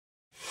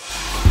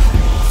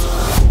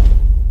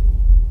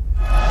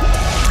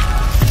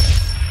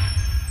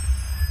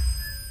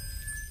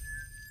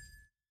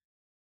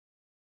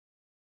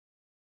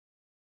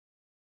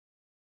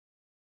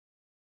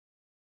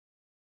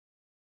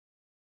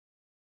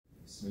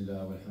بسم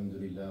الله والحمد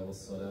لله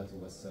والصلاة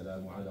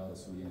والسلام على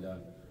رسول الله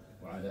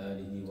وعلى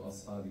آله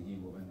وأصحابه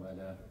ومن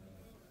والاه.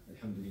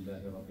 الحمد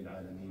لله رب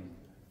العالمين.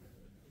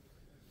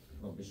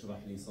 رب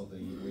اشرح لي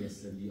صدري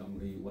ويسر لي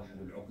أمري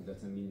واحلل عقدة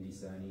من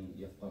لساني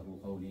يفقه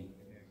قولي.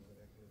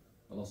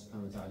 Allah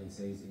subhanahu wa ta'ala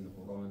says in the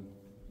Quran,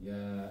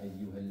 يا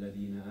أيها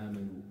الذين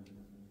آمنوا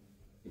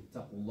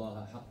اتقوا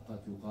الله حق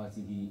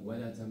تقاته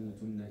ولا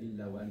تموتن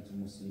إلا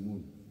وأنتم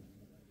مسلمون.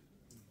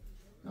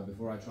 Now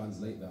before I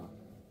translate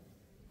that,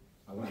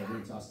 I want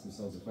everyone to ask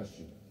themselves a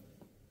question.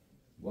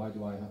 Why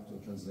do I have to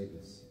translate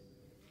this?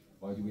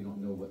 Why do we not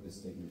know what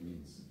this statement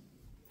means?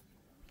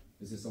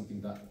 This is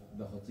something that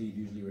the Khatib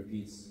usually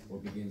repeats or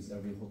begins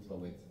every khutbah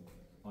with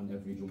on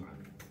every Jumu'ah.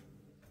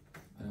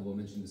 And I will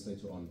mention this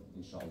later on,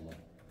 inshallah.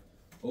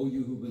 O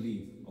you who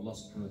believe, Allah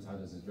subhanahu wa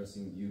ta'ala is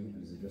addressing you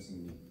and is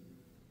addressing me.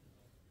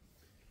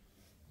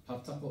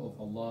 Have taqwa of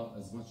Allah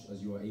as much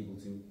as you are able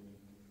to.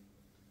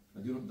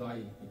 And do not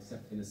die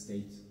except in a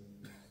state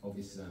of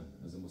Islam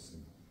as a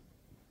Muslim.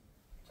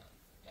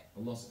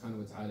 Allah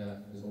subhanahu wa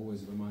ta'ala is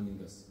always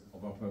reminding us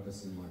of our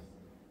purpose in life,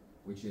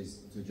 which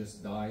is to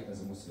just die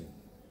as a Muslim.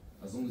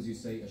 As long as you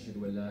say,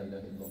 Ashhadu an la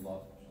ilaha illallah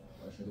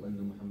wa ashhadu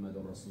anna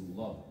Muhammadan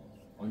Rasulullah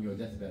on your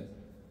deathbed,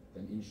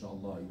 then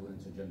inshallah you will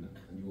enter Jannah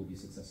and you will be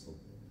successful.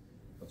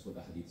 That's what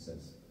the hadith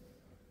says.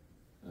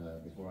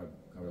 Before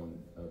I carry on,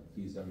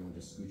 please everyone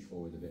just scooch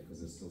forward a bit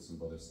because there's still some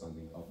brothers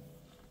standing up.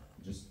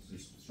 Just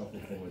shuffle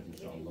forward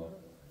inshallah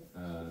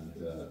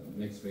and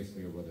make space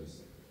for your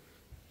brothers.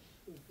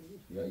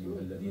 يا أيها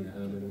الذين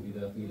آمنوا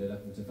إذا قيل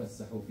لكم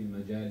تفسحوا في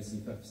المجالس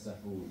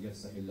فافسحوا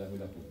يفسح الله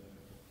لكم.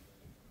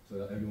 So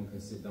that everyone can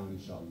sit down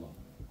inshallah.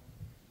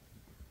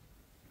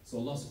 So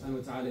Allah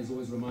subhanahu wa ta'ala is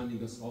always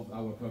reminding us of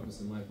our purpose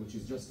in life, which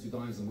is just to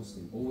die as a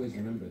Muslim. Always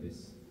remember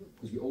this,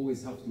 because we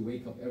always have to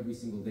wake up every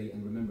single day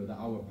and remember that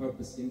our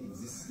purpose in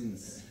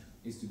existence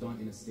is to die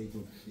in a state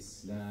of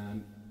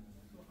Islam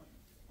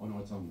on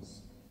our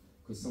tongues.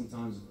 Because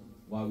sometimes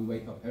while we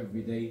wake up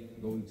every day,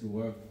 going to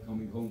work,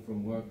 coming home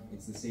from work,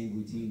 it's the same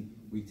routine.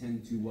 We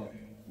tend to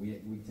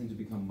we tend to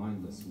become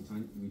mindless. We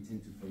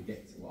tend to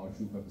forget what our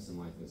true purpose in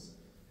life is.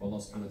 But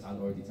Allah subhanahu wa ta'ala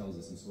already tells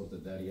us in Surah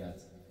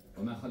Al-Dariyat,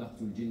 وَمَا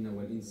خَلَقْتُ الْجِنَّ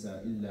وَالْإِنسَ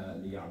إِلَّا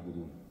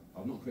لِيَعْبُدُونَ.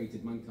 I've not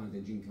created mankind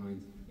and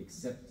jinkind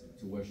except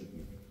to worship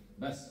me.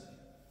 Best,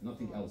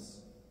 nothing else.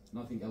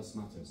 Nothing else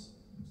matters.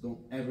 So don't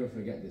ever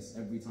forget this.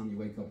 Every time you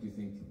wake up, you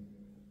think,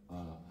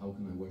 how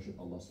can I worship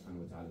Allah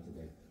subhanahu wa ta'ala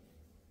today?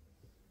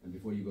 And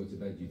before you go to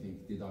bed, you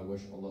think, did I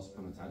worship Allah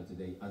subhanahu wa ta'ala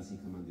today as He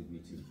commanded me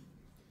to?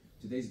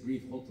 Today's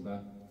brief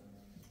khutbah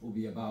will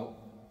be about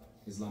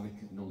Islamic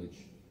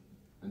knowledge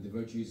and the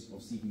virtues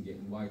of seeking it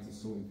and why it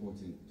is so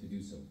important to do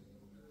so.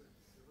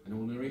 And I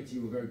will narrate to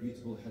you a very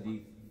beautiful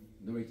hadith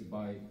narrated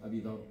by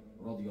Abi Dhar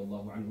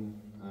radiyallahu anhu,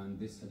 and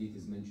this hadith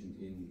is mentioned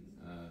in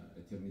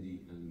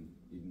At-Tirmidhi and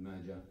Ibn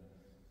Majah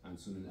and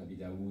Sunan Abi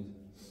Dawood.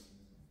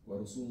 Where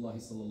Rasulullah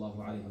sallallahu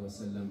alayhi wa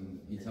sallam,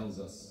 he tells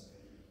us,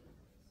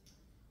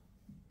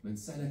 من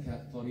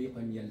سلك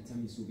طريقا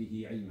يلتمس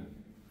به علما.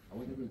 I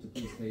want everyone to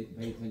please pay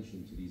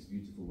attention to these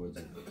beautiful words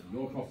of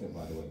your Prophet,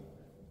 by the way.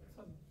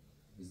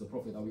 He's the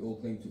Prophet that we all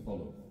claim to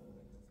follow.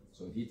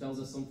 So if he tells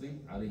us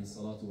something, alayhi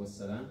salatu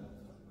wassalam,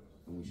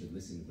 then we should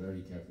listen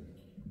very carefully.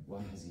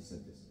 Why has he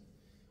said this?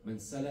 من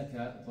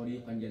سلك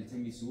طريقا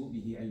يلتمس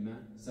به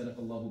علما سلك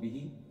الله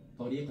به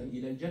طريقا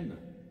إلى الجنة.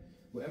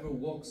 Whoever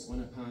walks on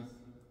a path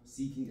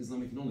seeking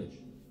Islamic knowledge,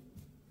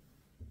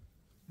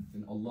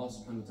 then Allah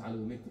subhanahu wa ta'ala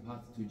will make the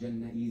path to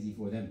Jannah easy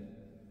for them.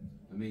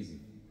 Amazing.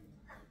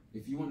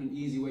 If you want an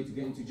easy way to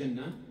get into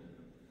Jannah,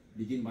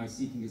 begin by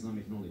seeking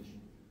Islamic knowledge.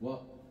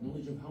 What?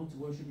 Knowledge of how to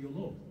worship your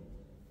Lord.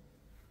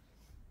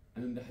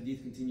 And then the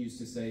hadith continues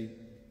to say,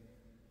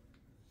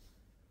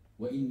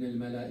 وَإِنَّ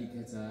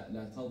الْمَلَائِكَةَ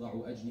لَا تَضَعُ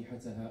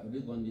أَجْنِحَتَهَا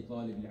رِضًا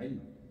لِطَالِبِ الْعِلْمِ.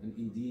 And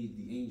indeed,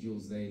 the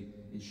angels, they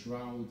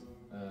enshroud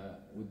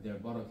with their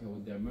barakah,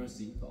 with their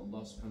mercy that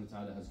Allah subhanahu wa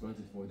ta'ala has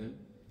granted for them,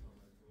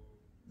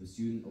 the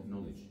student of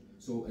knowledge.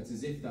 So it's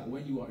as if that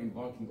when you are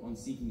embarking on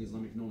seeking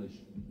Islamic knowledge,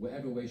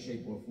 whatever way,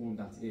 shape or form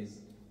that is,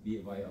 be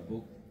it via a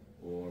book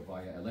or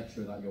via a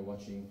lecture that you're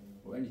watching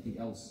or anything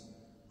else,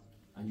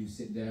 and you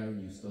sit there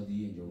and you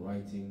study and you're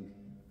writing,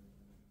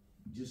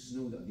 just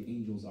know that the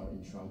angels are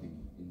enshrouding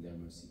you in their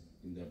mercy,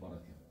 in their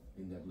barakah,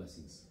 in their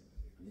blessings.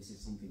 And this is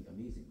something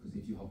amazing, because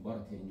if you have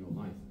barakah in your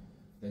life,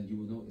 then you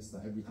will notice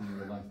that everything in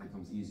your life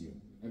becomes easier.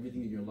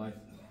 Everything in your life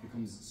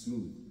becomes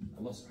smooth.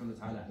 Allah subhanahu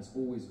wa ta'ala has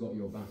always got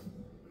your back.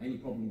 Any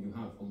problem you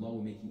have, Allah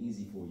will make it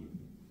easy for you.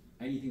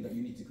 Anything that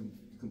you need to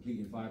complete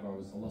in 5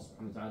 hours, Allah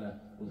subhanahu wa ta'ala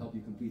will help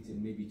you complete it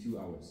in maybe 2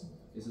 hours.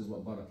 This is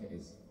what barakah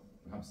is.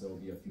 Perhaps there will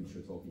be a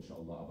future talk,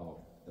 inshallah,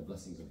 about the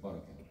blessings of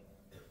barakah.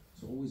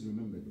 So always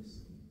remember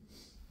this.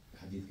 The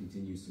hadith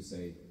continues to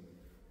say,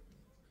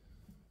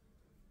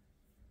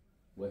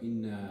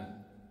 وَإِنَّ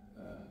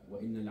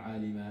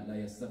الْعَالِمَ لَا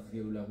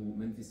يَسْتَغْفِرُ لَهُ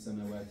مَنْ فِي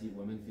السَّمَوَاتِ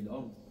وَمَنْ فِي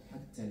الْأَرْضِ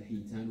حَتَّى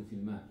الْحِيتَانُ فِي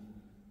الْمَاءِ.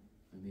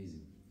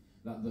 Amazing.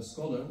 That the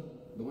scholar,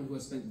 the one who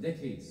has spent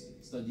decades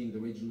studying the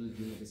religion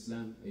of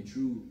Islam, a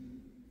true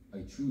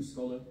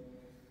scholar,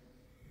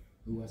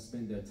 who have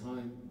spent their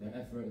time, their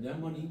effort, their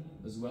money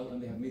as well,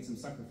 and they have made some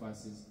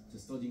sacrifices to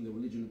studying the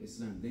religion of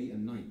Islam day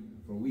and night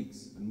for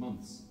weeks and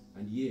months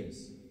and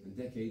years and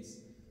decades,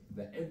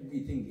 that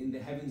everything in the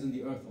heavens and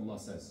the earth, Allah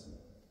says,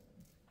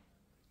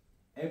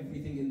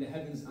 everything in the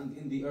heavens and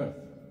in the earth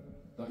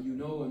that you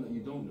know and that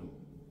you don't know,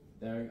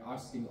 they're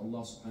asking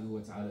Allah subhanahu wa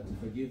ta'ala to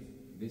forgive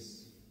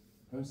this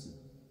person.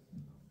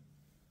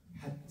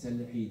 حتى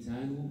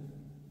الحيتان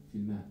في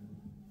الماء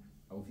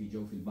أو في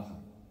جوف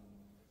البحر.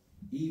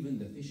 Even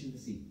the fish in the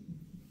sea.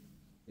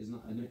 Isn't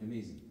that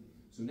amazing?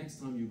 So next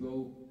time you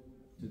go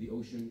to the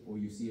ocean or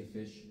you see a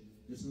fish,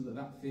 just know that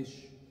that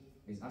fish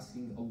is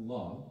asking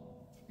Allah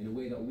in a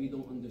way that we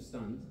don't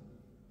understand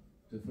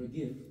to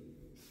forgive.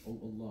 Oh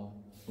Allah,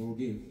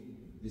 forgive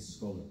this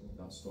scholar,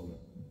 that scholar,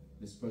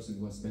 this person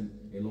who has spent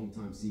a long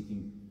time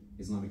seeking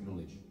Islamic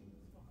knowledge.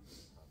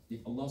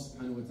 If Allah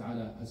subhanahu wa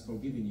ta'ala has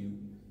forgiven you,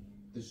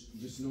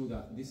 just know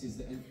that this is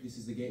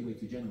the gateway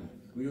to Jannah.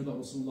 We know that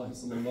Rasulullah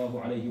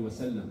sallallahu alayhi wa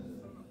sallam,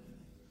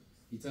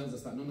 he tells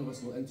us that none of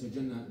us will enter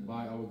Jannah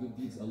by our good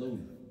deeds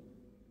alone.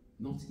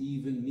 Not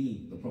even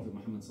me, the Prophet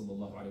Muhammad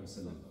sallallahu alayhi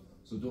wa sallam.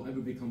 So don't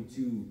ever become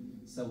too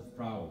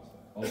self-proud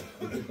of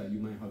the good that you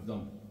might have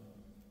done.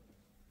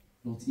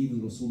 Not even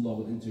Rasulullah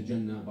will enter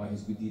Jannah by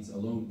his good deeds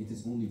alone. It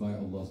is only by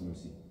Allah's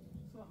mercy.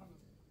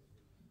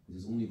 It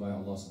is only by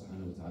Allah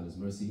subhanahu wa ta'ala's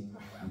mercy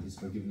and his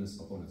forgiveness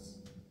upon us.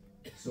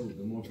 So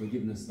the more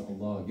forgiveness that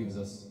Allah gives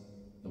us,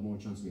 the more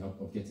chance we have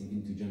of getting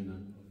into Jannah,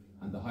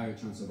 and the higher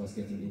chance of us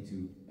getting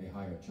into a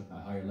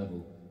higher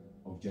level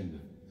of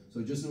Jannah.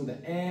 So just know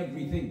that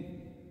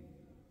everything,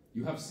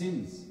 you have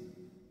sins.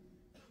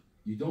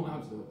 You don't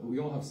have, we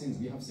all have sins,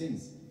 we have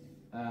sins.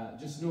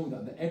 Just know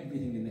that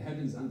everything in the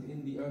heavens and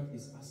in the earth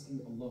is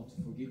asking Allah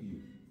to forgive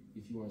you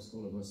if you are a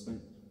scholar who has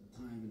spent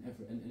time and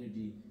effort and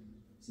energy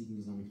seeking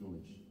Islamic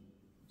knowledge.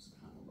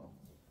 Subhanallah.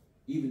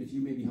 Even if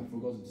you maybe have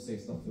forgotten to say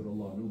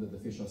astaghfirullah, know that the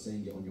fish are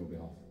saying it on your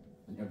behalf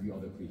and every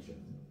other creature.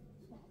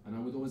 And I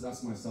would always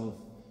ask myself,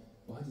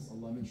 why does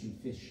Allah mention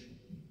fish?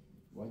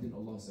 Why didn't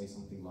Allah say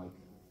something like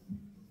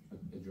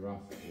a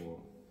giraffe or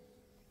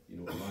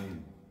a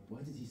lion? Why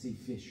did he say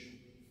fish?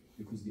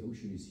 Because the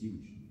ocean is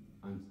huge.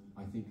 And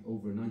I think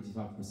over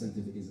 95%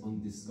 of it is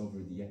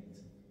undiscovered yet.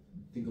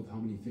 Think of how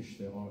many fish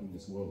there are in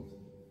this world.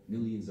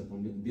 Millions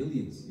upon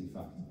billions, in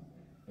fact.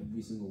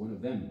 Every single one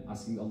of them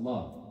asking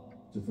Allah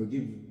to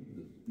forgive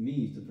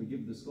me, to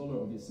forgive the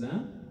scholar of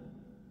Islam.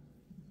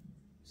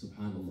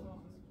 Subhanallah.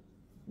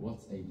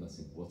 What a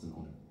blessing, what an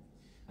honor.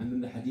 And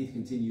then the hadith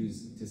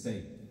continues to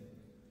say,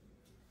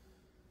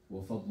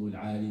 وَفَضْلُ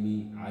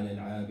الْعَالِمِ عَلَى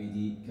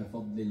الْعَابِدِ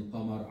كَفَضْلِ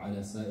الْقَمَرِ عَلى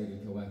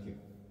سَائِرِ الْكَوَاكِبِ.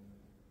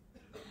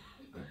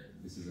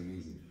 This is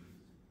amazing.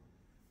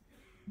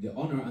 The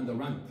honor and the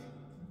rank,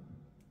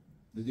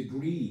 the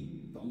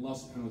degree that Allah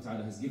subhanahu wa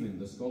ta'ala has given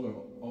the scholar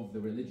of the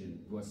religion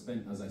who has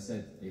spent, as I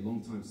said, a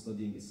long time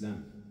studying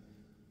Islam,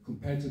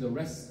 compared to the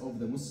rest of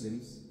the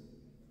Muslims,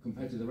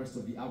 compared to the rest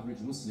of the average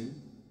Muslim,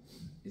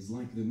 is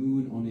like the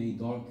moon on a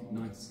dark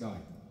night sky,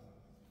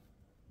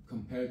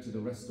 compared to the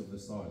rest of the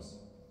stars.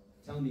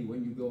 Tell me,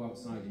 when you go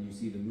outside and you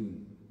see the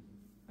moon,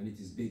 and it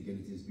is big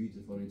and it is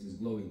beautiful and it is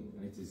glowing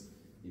and it is,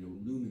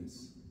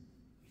 luminous,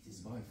 it is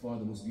by far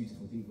the most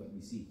beautiful thing that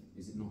we see,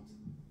 is it not?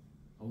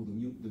 Oh, the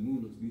moon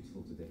looks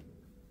beautiful today.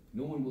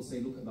 No one will say,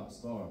 look at that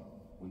star,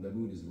 when the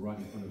moon is right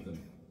in front of them,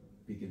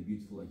 big and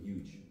beautiful and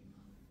huge.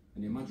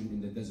 And imagine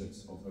in the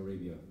deserts of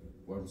Arabia,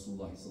 where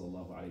Rasulullah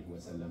sallallahu alayhi wa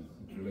sallam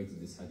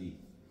narrated this hadith.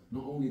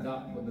 Not only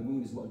that, but the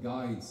moon is what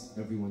guides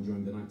everyone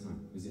during the night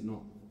time, is it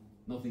not?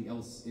 Nothing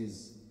else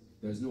is,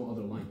 there's no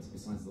other light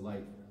besides the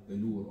light, the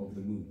nur of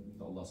the moon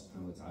that Allah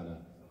subhanahu wa ta'ala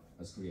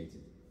has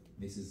created.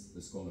 This is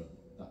the scholar,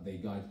 that they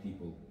guide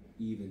people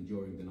even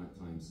during the night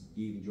times,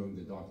 even during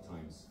the dark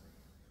times.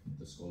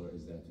 The scholar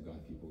is there to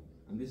guide people.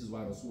 And this is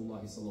why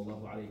Rasulullah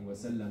sallallahu alayhi wa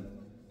sallam,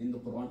 in the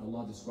Qur'an,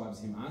 Allah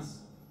describes him as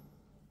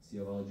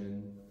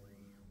Sirajan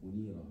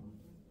Munira.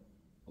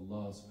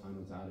 Allah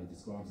subhanahu wa ta'ala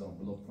describes our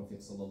beloved Prophet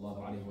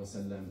sallallahu alayhi wa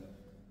sallam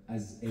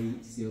as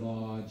a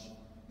siraj,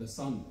 the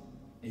sun,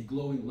 a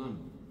glowing lamp,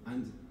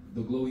 and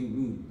the glowing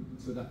moon.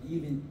 So that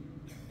even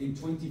in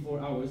 24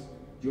 hours,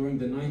 during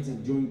the night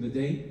and during the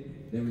day,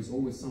 there is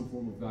always some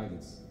form of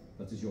guidance.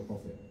 That is your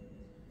Prophet.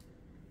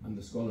 And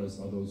the scholars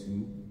are those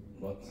who,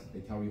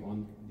 they carry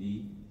on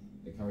the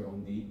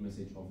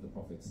message of the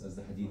prophets, as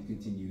the hadith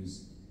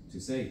continues to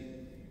say.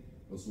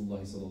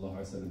 Rasulullah sallallahu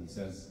alaihi wasallam, he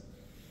says,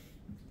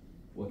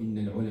 وَإِنَّ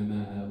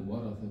الْعُلَمَاءَ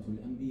وَرَثَةُ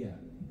الْأَنْبِيَاءِ.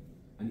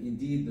 And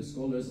indeed, the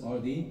scholars are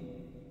the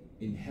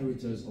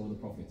inheritors of the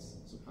prophets.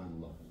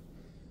 Subhanallah.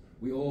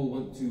 We all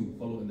want to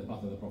follow in the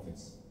path of the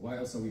prophets. Why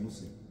else are we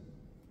Muslim?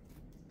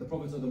 The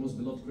prophets are the most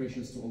beloved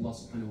creations to Allah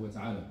subhanahu wa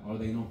ta'ala. Are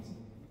they not?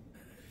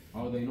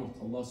 Are they not?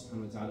 Allah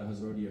subhanahu wa ta'ala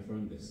has already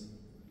affirmed this.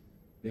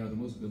 They are the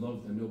most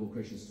beloved and noble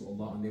creations to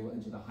Allah, and they will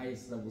enter the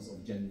highest levels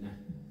of Jannah.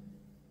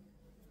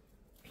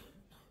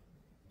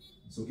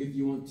 So if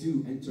you want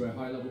to enter a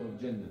high level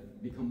of Jannah,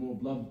 become more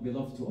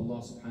beloved to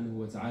Allah subhanahu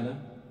wa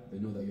ta'ala,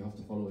 then know that you have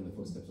to follow in the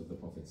footsteps of the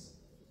prophets.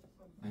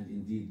 And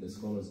indeed, the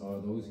scholars are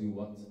those who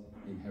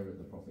inherit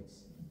the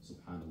prophets.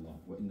 Subhanallah.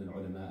 وَإِنَّ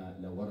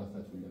الْعُلَمَاءَ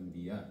لَوَرَثَةُ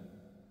الْأَنْبِيَاءِ.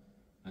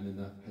 And then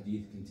the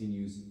hadith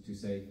continues to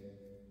say,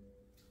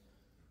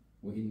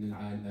 وإن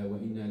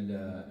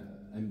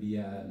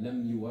الأنبياء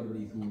لم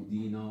يورثوا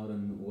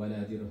دينارا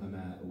ولا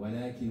درهما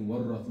ولكن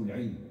ورثوا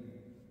العلم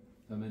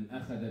فمن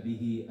أخذ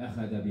به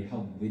أخذ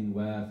بحظ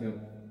وافر.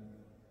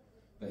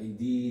 That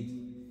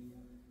indeed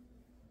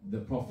the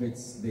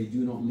prophets, they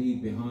do not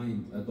leave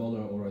behind a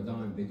dollar or a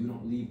dime, they do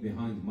not leave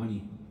behind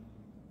money.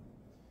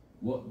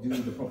 What do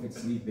the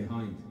prophets leave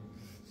behind?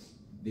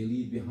 They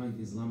leave behind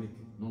Islamic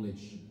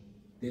knowledge.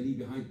 They leave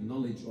behind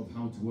knowledge of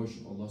how to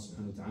worship Allah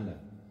subhanahu wa ta'ala.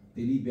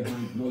 They leave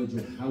behind knowledge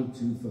of how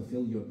to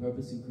fulfill your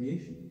purpose in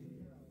creation,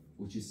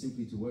 which is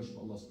simply to worship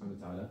Allah subhanahu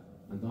wa ta'ala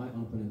and die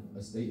upon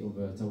a state of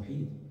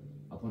tawheed,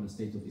 upon a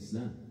state of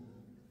Islam.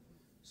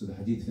 So the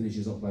hadith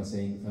finishes off by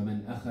saying,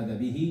 فَمَنْ أَخَذَ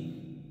بِهِ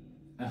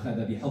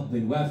أَخَذَ بِحَظٍ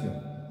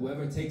وَافِرٍ.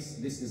 Whoever takes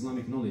this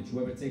Islamic knowledge,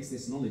 whoever takes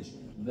this knowledge,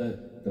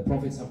 the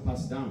prophets have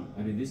passed down,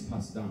 and it is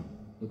passed down.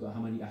 Look at how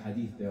many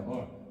ahadith there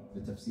are,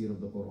 the tafsir of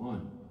the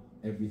Qur'an,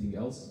 everything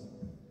else.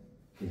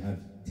 They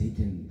have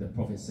taken, the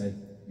Prophet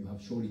said, you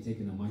have surely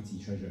taken a mighty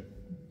treasure.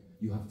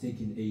 You have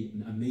taken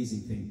an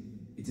amazing thing.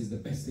 It is the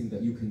best thing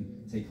that you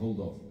can take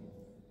hold of.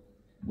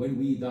 When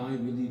we die,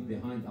 we leave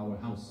behind our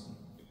house.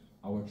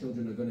 Our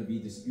children are going to be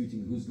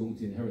disputing who's going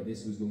to inherit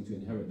this, who's going to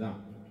inherit that.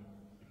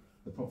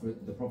 The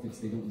prophets,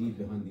 they don't leave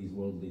behind these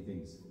worldly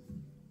things.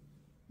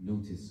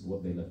 Notice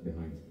what they left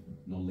behind.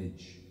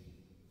 Knowledge.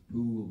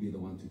 Who will be the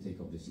one to take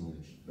up this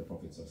knowledge? The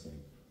prophets are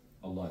saying.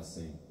 Allah is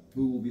saying.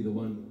 Who will be the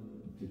one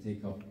to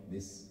take up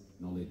this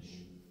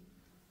knowledge?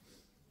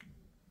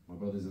 My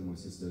brothers and my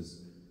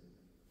sisters,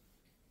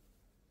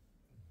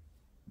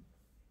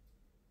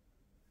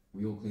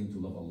 we all claim to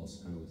love Allah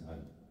subhanahu wa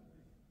ta'ala.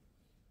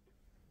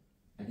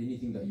 And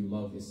anything that you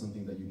love is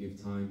something that you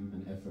give time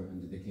and effort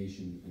and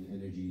dedication and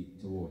energy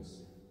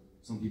towards.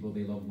 Some people,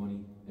 they love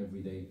money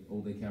every day.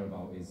 All they care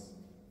about is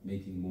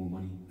making more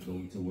money,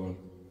 going to work,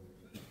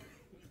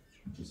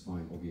 which is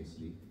fine,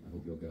 obviously. I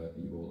hope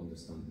you all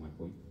understand my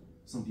point.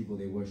 Some people,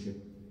 they worship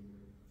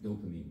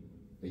dopamine.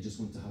 They just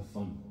want to have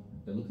fun.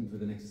 They're looking for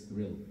the next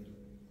thrill.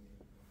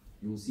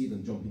 You will see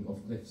them jumping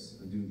off cliffs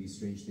and doing these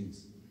strange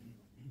things.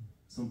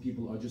 Some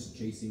people are just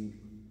chasing,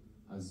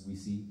 as we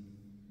see,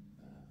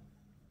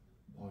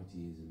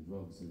 parties and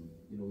drugs and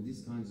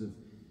these kinds of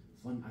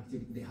fun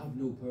activities. They have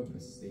no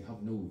purpose. They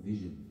have no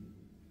vision.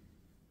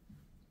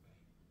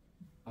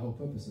 Our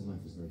purpose in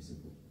life is very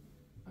simple,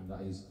 and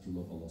that is to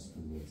love Allah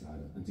subhanahu wa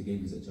ta'ala and to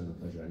gain His eternal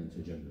pleasure and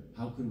enter Jannah.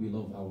 How can we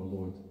love our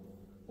Lord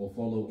or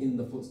follow in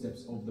the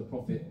footsteps of the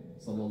Prophet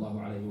sallallahu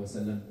alaihi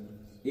wasallam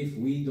if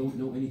we don't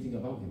know anything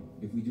about him,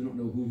 if we do not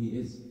know who he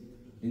is?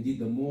 Indeed,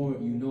 the more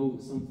you know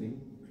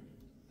something,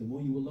 the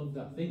more you will love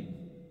that thing.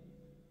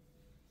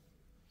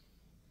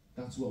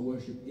 That's what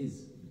worship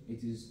is.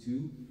 It is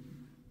to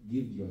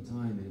give your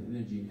time and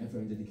energy and effort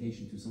and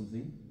dedication to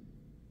something,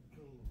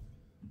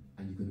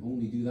 and you can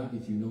only do that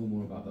if you know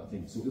more about that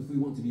thing. So if we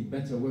want to be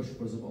better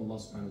worshippers of Allah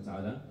subhanahu wa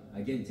ta'ala,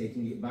 again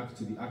taking it back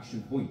to the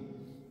action point,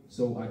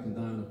 so I can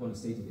die upon a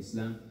state of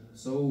Islam,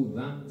 so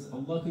that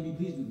Allah can be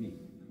pleased with me.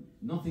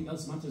 Nothing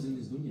else matters in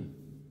this dunya.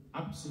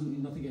 Absolutely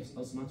nothing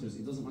else matters.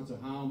 It doesn't matter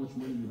how much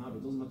money you have.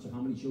 It doesn't matter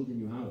how many children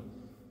you have.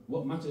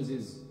 What matters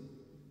is,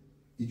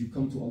 did you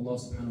come to Allah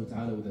subhanahu wa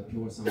ta'ala with a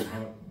pure sound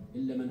heart?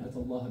 إِلَّا مَنْ أَتَى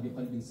اللَّهَ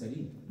بِقَلْبٍ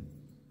سَلِيمٍ.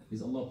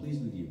 Is Allah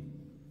pleased with you?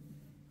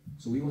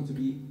 So we want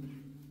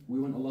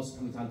Allah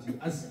subhanahu wa ta'ala to be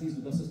as pleased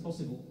with us as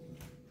possible,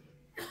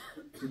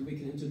 so that we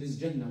can enter this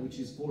Jannah, which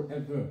is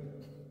forever.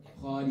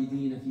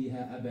 خَالِدِينَ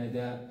فِيهَا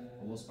أَبَدًا.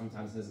 Allah subhanahu wa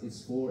ta'ala says,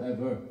 it's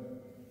forever.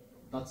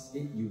 That's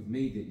it, you've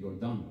made it, you're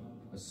done.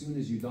 As soon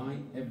as you die,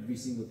 every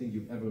single thing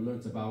you've ever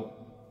learnt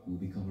about will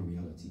become a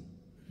reality.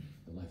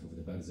 The life of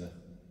the barzakh,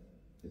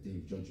 the day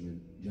of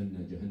judgment,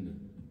 Jannah, Jahannam.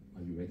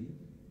 Are you ready?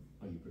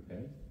 Are you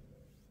prepared?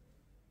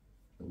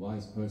 The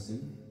wise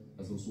person,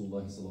 as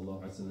Rasulullah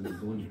sallallahu alaihi wasallam, is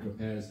the one who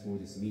prepares for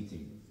this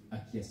meeting.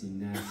 أكيس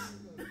الناس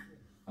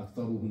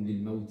أكثرهم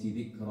للموت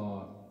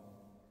ذكرى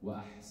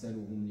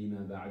وأحسنهم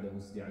لما بعده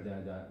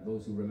استعدادا.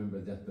 Those who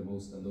remember death the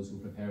most and those who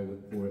prepare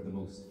for it the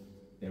most.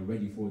 They're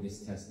ready for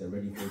this test, they're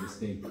ready for this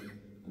day.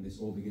 And this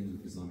all begins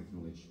with Islamic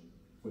knowledge.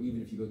 For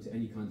even if you go to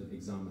any kind of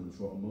exam, and I'm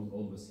sure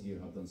all of us here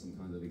have done some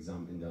kind of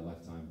exam in their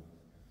lifetime,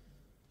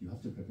 you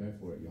have to prepare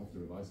for it, you have to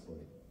revise for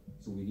it.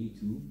 So we need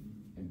to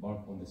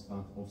embark on this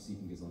path of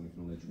seeking Islamic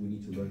knowledge. We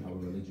need to learn our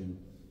religion,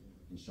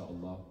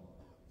 inshallah.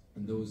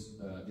 And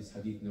this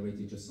hadith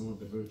narrated just some of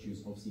the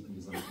virtues of seeking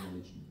Islamic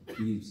knowledge.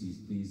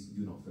 Please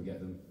do not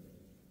forget them.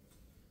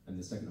 And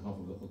the second half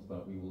of the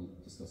khutbah, we will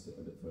discuss it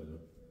a bit further.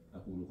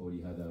 أقول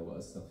قولي هذا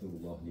وأستغفر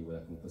الله لي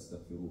ولكم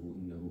فاستغفروه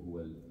إنه هو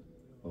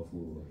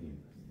الغفور الرحيم.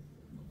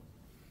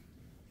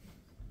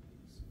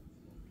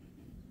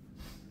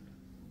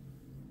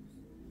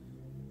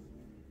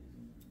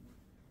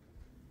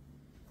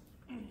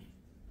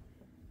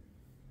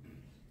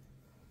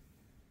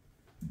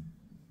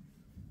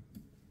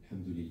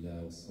 الحمد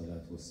لله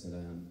والصلاة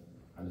والسلام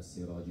على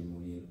السراج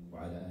المنير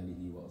وعلى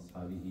آله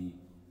وأصحابه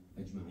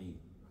أجمعين.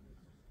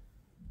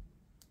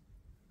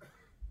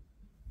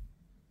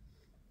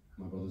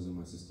 brothers and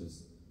my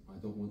sisters, I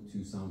don't want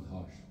to sound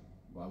harsh,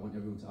 but I want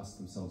everyone to ask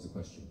themselves a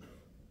question.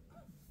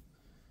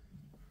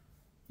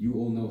 You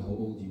all know how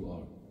old you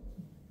are.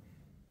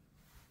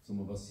 Some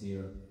of us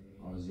here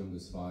are as young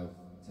as 5,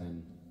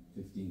 10,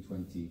 15,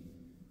 20.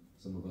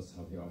 Some of us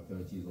have here our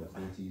 30s or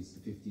 40s,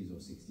 50s or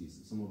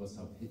 60s. Some of us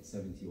have hit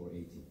 70 or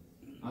 80.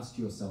 Ask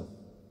yourself,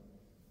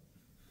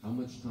 how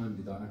much time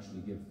did I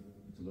actually give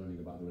to learning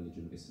about the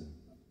religion of Islam?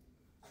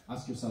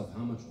 Ask yourself,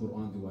 how much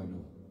Qur'an do I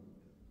know?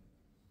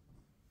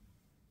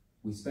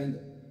 We spend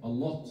a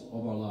lot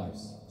of our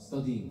lives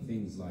studying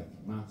things like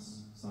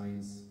maths,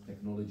 science,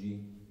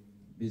 technology,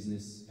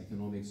 business,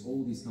 economics,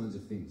 all these kinds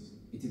of things.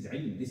 It is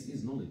ilm, this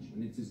is knowledge,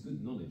 and it is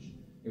good knowledge,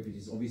 if it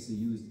is obviously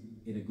used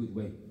in a good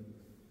way.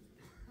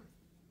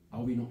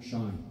 Are we not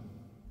shy?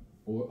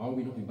 Or are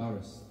we not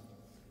embarrassed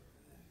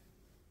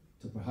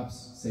to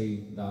perhaps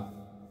say that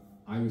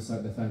I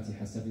recite the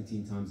Fatiha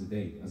 17 times a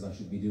day, as I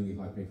should be doing if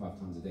I pray 5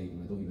 times a day,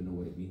 and I don't even know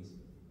what it means?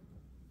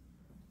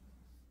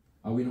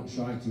 Are we not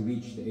shy to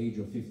reach the age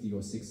of 50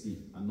 or 60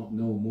 and not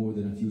know more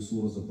than a few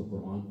surahs of the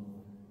Qur'an,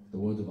 the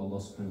word of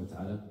Allah subhanahu wa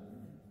ta'ala?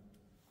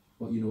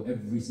 But you know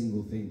every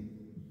single thing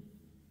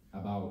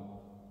about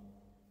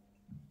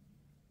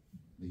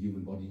the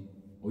human body,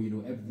 or you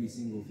know every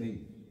single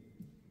thing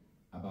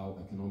about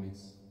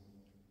economics,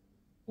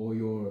 or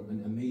you're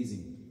an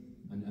amazing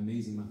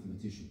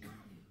mathematician.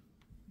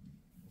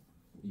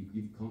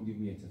 You can't give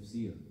me a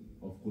tafsir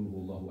of Qul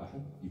Huwallahu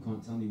Ahad. You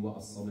can't tell me what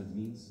as-Samad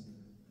means.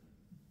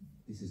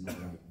 This is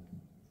not right.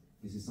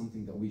 This is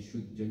something that we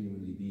should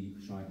genuinely be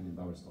shy and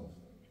embarrassed of.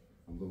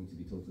 I'm going to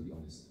be totally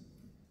honest.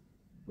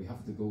 We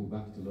have to go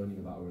back to learning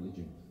about our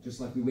religion. Just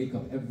like we wake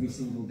up every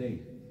single day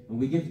and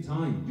we give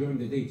time during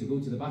the day to go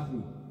to the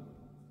bathroom.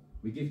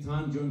 We give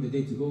time during the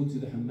day to go to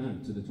the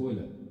hammam, to the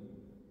toilet,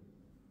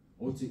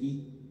 or to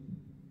eat,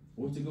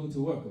 or to go to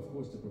work, of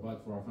course, to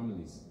provide for our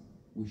families.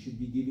 We should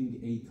be giving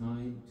a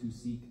time to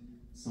seek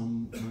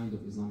some kind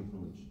of Islamic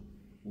knowledge.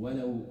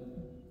 Walau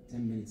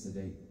 10 minutes a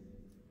day.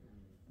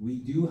 We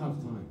do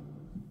have time.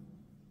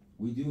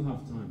 We do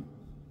have time.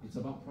 It's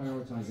about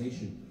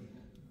prioritization.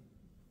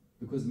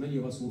 Because many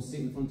of us will sit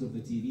in front of the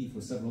TV for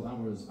several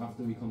hours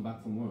after we come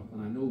back from work.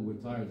 And I know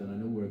we're tired and I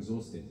know we're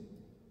exhausted.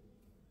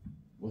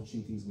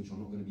 Watching things which are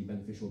not going to be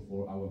beneficial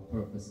for our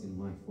purpose in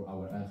life, for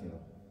our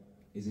akhirah.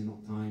 Is it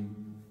not time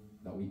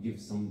that we give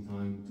some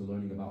time to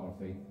learning about our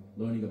faith,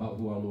 learning about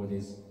who our Lord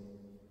is?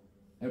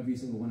 Every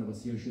single one of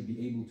us here should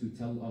be able to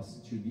tell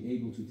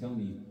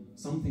me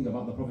something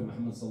about the Prophet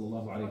Muhammad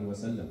sallallahu alaihi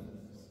wasallam.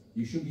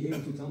 You should be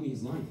able to tell me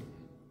his life.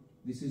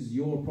 This is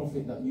your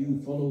Prophet that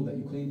you follow, that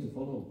you claim to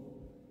follow.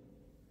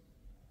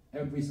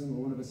 Every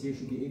single one of us here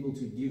should be able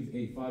to give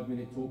a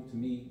 5-minute talk to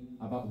me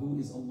about who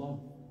is Allah,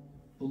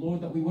 the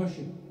Lord that we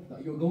worship,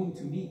 that you're going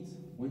to meet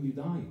when you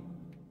die.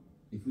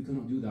 If we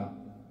cannot do that,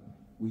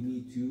 we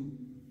need to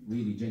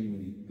really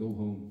genuinely go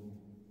home,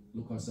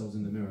 look ourselves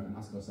in the mirror and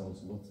ask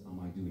ourselves, what am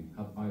I doing?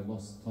 Have I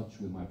lost touch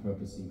with my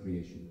purpose in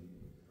creation?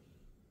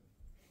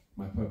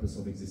 My purpose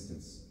of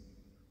existence?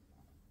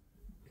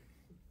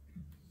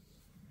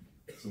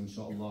 So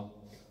inshallah,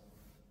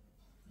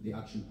 the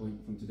action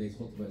point from today's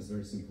khutbah is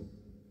very simple.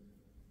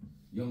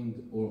 Young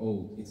or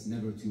old, it's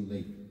never too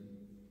late.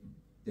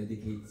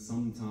 Dedicate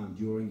some time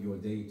during your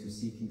day to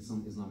seeking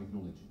some Islamic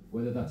knowledge.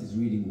 Whether that is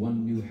reading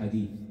one new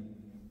hadith,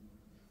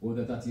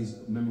 whether that is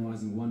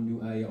memorizing one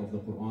new ayah of the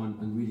Qur'an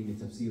and reading a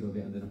tafsir of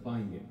it and then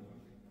applying it.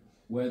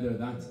 Whether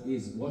that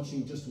is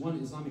watching just one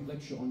Islamic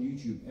lecture on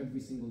YouTube every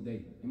single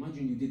day.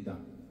 Imagine you did that.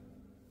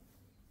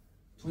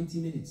 20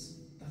 minutes,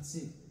 that's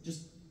it.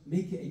 Just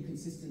make it a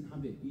consistent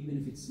habit, even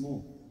if it's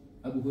small.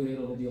 Abu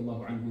Hurairah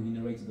radiallahu anhu, he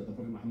narrated that the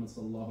Prophet Muhammad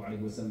sallallahu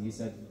alayhi wa sallam, he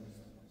said,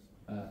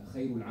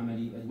 خَيْرُ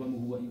الْعَمَلِ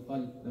أَدْوَمُهُ وَإِنْ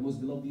قَلَّ. The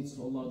most beloved deeds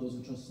to Allah, those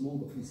which are small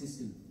but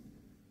consistent.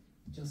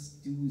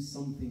 Just do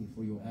something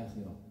for your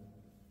akhirah.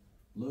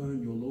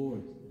 Learn your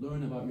Lord,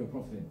 learn about your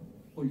Prophet.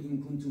 قُلْ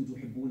إِن كُنْتُمْ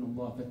تُحِبُّونَ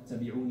اللَّهَ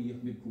فَاتَّبِعُونِي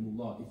يُحْبِبْكُمُ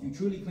اللَّهِ. If you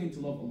truly claim to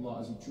love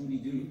Allah as you truly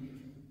do,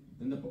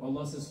 then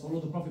Allah says, follow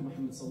the Prophet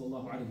Muhammad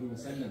sallallahu alayhi wa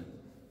sallam.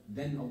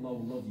 Then Allah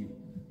will love you.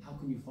 How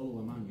can you follow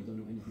a man you don't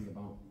know anything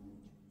about?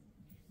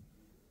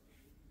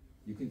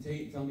 You can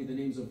tell me the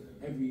names of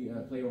every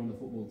player on the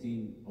football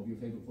team, of your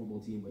favorite football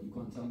team, but you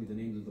can't tell me the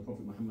names of the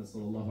Prophet Muhammad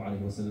sallallahu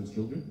alayhi wa sallam's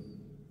children?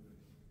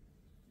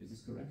 Is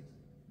this correct?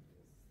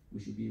 We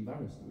should be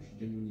embarrassed. We should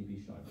genuinely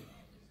be shy.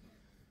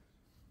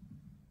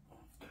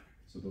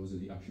 So those are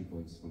the action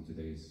points from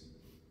today's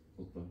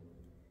khutbah.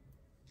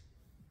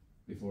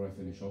 Before I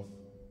finish off,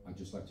 I'd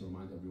just like to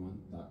remind everyone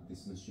that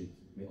this masjid,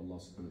 may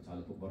Allah subhanahu wa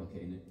ta'ala put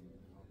barakah in it.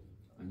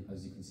 And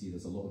as you can see,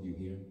 there's a lot of you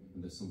here,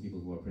 and there's some people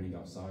who are praying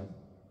outside.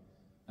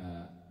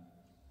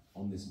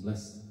 On this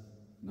blessed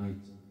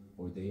night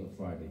or day of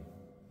Friday,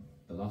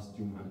 the last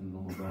Jumm'ah in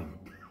Ramadan,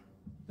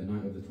 the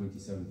night of the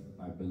 27th,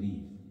 I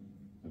believe.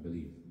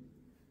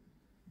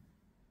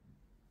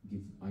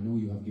 I know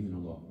you have given a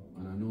lot,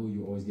 and I know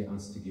you always get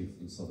asked to give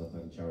in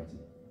sadaqah and charity.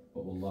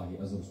 But wallahi,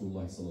 as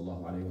Rasulullah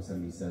sallallahu alayhi wa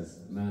sallam, he says,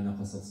 مَا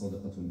نَقَصَتْ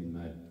صَدَقَةٌ مِّن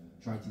مَالٍ.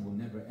 Charity will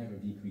never ever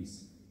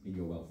decrease in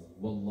your wealth.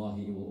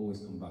 Wallahi, it will always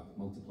come back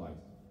multiplied.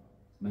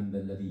 من ذا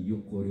الذي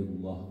يقرض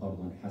الله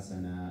قرضا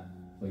حسنا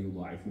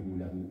فيضاعفه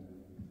له.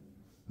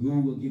 Who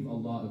will give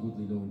Allah a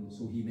goodly loan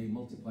so He may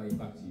multiply it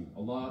back to you?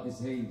 Allah is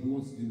saying, who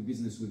wants to do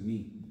business with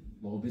me?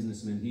 A lot of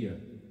businessmen here.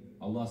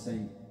 Allah is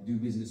saying, do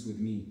business with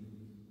me.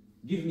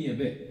 Give me a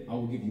bit, I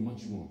will give you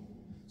much more.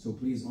 So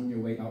please, on your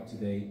way out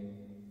today,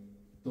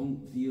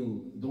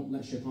 don't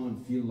let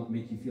shaitan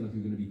make you feel like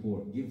you're going to be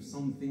poor. Give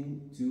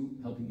something to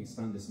helping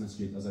expand this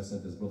masjid. As I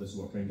said, there's brothers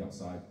who are praying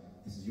outside.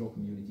 This is your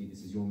community,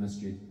 this is your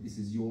masjid, this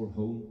is your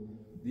home.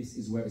 This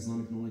is where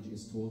Islamic knowledge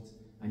is taught.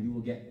 And you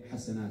will get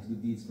hasanat,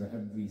 good deeds for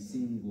every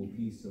single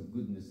piece of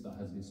goodness that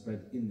has been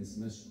spread in this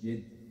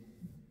masjid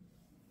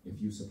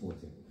if you support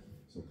it.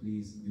 So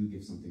please do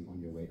give something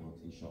on your way out,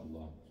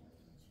 inshallah.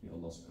 May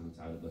Allah subhanahu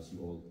wa ta'ala bless you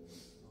all.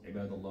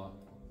 Ibadallah.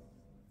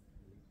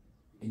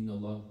 Inna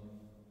Allah.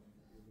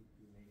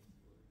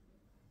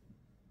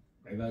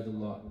 عباد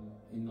الله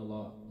إن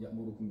الله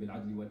يأمركم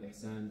بالعدل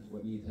والإحسان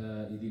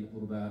وإيتاء ذي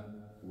القربى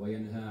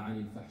وينهى عن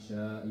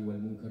الفحشاء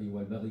والمنكر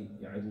والبغي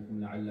يعظكم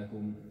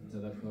لعلكم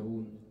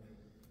تذكرون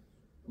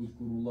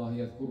اذكروا الله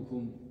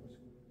يذكركم.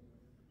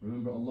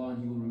 Remember Allah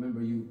and He will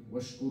remember you.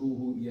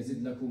 واشكروه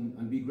يزد لكم.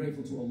 And be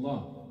grateful to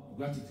Allah.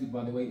 Gratitude,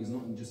 by the way, is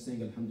not just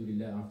saying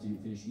Alhamdulillah after you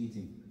finish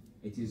eating.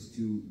 It is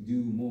to do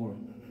more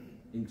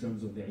in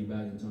terms of the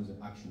ibad, in terms of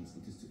actions.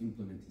 It is to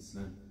implement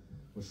Islam.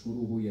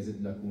 واشكروه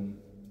يزد لكم.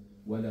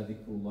 ولا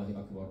ذكر الله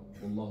أكبر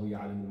والله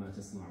يعلم ما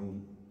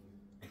تصنعون.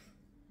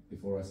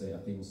 Before I say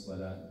Aqimus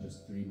Salah,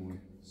 just 3 more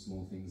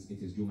small things.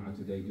 It is Jumu'ah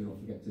today. Do not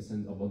forget to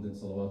send abundant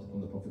salawat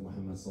upon the Prophet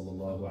Muhammad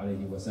sallallahu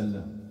alayhi wa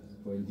sallam.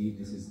 For indeed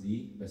this is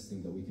the best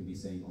thing that we can be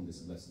saying on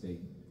this blessed day.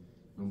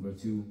 Number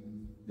 2,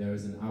 there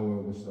is an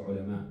hour which the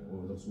ulama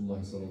or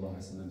Rasulullah sallallahu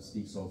alayhi wa sallam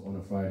speaks of on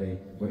a Friday,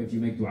 where if you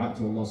make dua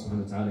to Allah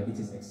subhanahu wa ta'ala, it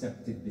is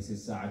accepted. This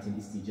is Sa'at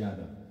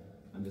al-Istijaba.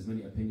 And there's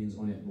many opinions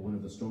on it, but one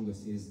of the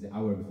strongest is the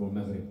hour before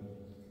Maghrib.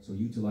 So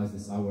utilize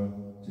this hour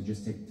to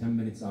just take 10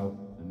 minutes out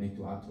and make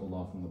dua to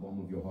Allah from the bottom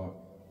of your heart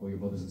for your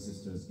brothers and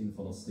sisters in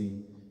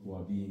Palestine who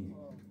are being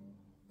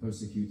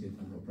persecuted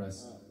and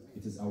oppressed.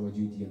 It is our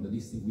duty, and the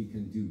least thing we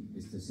can do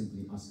is to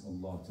simply ask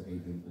Allah to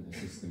aid them and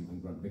assist them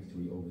and grant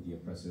victory over the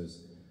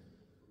oppressors.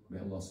 May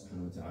Allah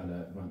subhanahu wa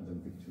ta'ala grant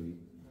them victory.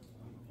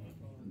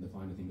 And the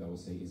final thing I will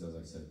say is, as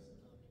I said,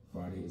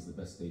 Friday is the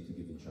best day to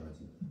give in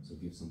charity. So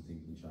give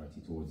something in charity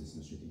towards this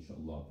masjid,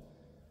 inshallah.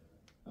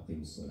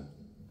 Aqimus Salah.